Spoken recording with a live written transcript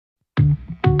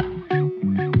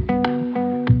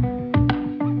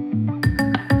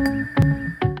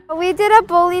We did a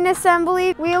bullying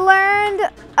assembly. We learned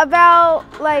about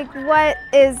like what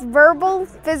is verbal,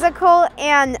 physical,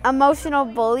 and emotional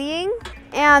bullying,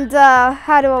 and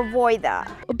how to avoid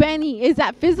that. Benny, is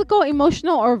that physical,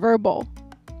 emotional, or verbal?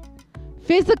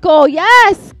 Physical,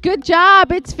 yes. Good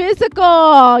job. It's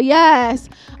physical. Yes.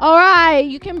 All right.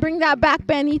 You can bring that back,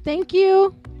 Benny. Thank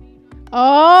you. Oh,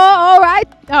 all right.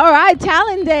 All right.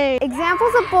 Talent day.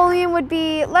 Examples of bullying would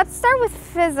be, let's start with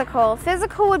physical.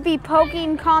 Physical would be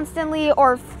poking constantly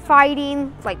or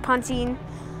fighting, like punching.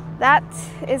 That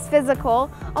is physical.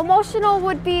 Emotional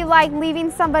would be like leaving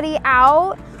somebody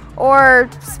out or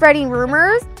spreading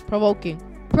rumors. Provoking.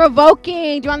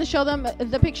 Provoking. Do you want to show them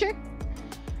the picture?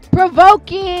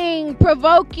 Provoking.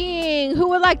 Provoking. Who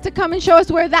would like to come and show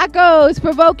us where that goes?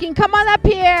 Provoking. Come on up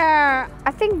here.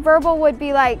 I think verbal would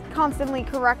be like constantly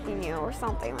correcting you or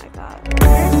something like that.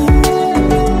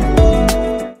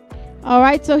 All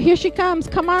right, so here she comes.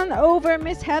 Come on over,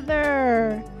 Miss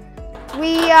Heather.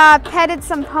 We petted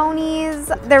some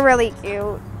ponies. They're really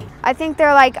cute. I think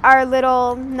they're like our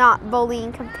little not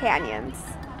bullying companions.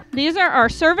 These are our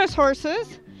service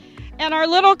horses and our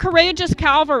little courageous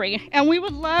cavalry, and we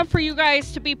would love for you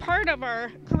guys to be part of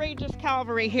our courageous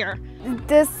cavalry here.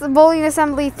 This bullying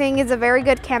assembly thing is a very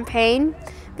good campaign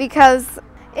because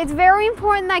it's very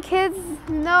important that kids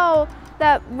know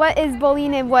that what is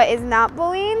bullying and what is not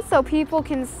bullying, so people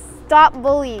can stop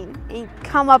bullying and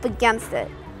come up against it.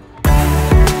 Do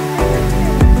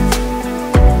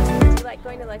you like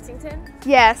going to Lexington?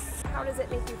 Yes. How does it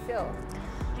make you feel?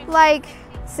 Like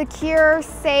secure,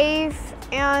 safe,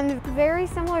 and very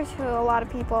similar to a lot of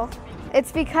people.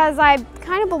 It's because I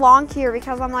kind of belong here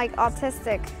because I'm like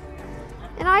autistic.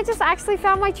 And I just actually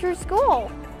found my true school.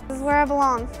 This is where I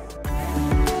belong.